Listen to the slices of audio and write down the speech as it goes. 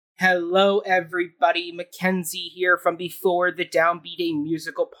Hello, everybody. Mackenzie here from Before the Downbeat, a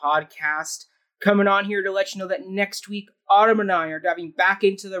musical podcast. Coming on here to let you know that next week, Autumn and I are diving back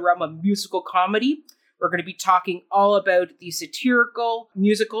into the realm of musical comedy. We're going to be talking all about the satirical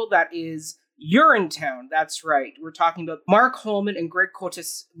musical that is Urinetown. That's right. We're talking about Mark Holman and Greg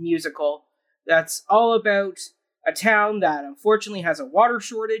Kotis musical. That's all about a town that unfortunately has a water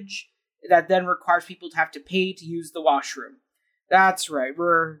shortage that then requires people to have to pay to use the washroom. That's right.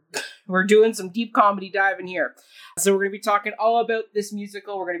 We're doing some deep comedy diving here. So we're going to be talking all about this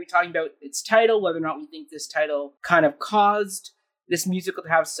musical. We're going to be talking about its title, whether or not we think this title kind of caused this musical to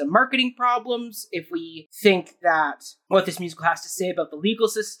have some marketing problems, if we think that what this musical has to say about the legal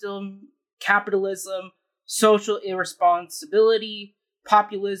system, capitalism, social irresponsibility,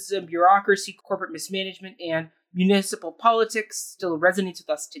 populism, bureaucracy, corporate mismanagement, and municipal politics still resonates with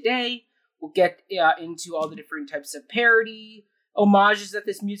us today. We'll get into all the different types of parody, homages that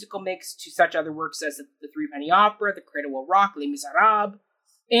this musical makes to such other works as the Three Penny Opera, The Cradle Will Rock, Les Miserables,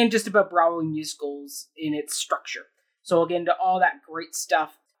 and just about Broadway musicals in its structure. So we'll get into all that great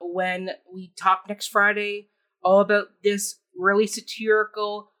stuff when we talk next Friday all about this really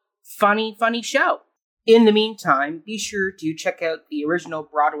satirical, funny show. In the meantime, be sure to check out the original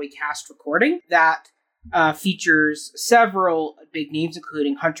Broadway cast recording that features several big names,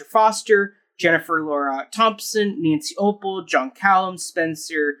 including Hunter Foster, Jennifer Laura Thompson, Nancy Opel, John Callum,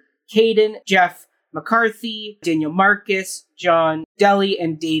 Spencer Caden, Jeff McCarthy, Daniel Marcus, John Deli,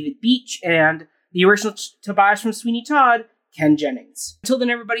 and David Beach, and the original Tobias from Sweeney Todd, Ken Jennings. Until then,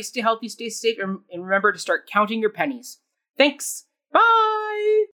 everybody, stay healthy, stay safe, and remember to start counting your pennies. Thanks. Bye!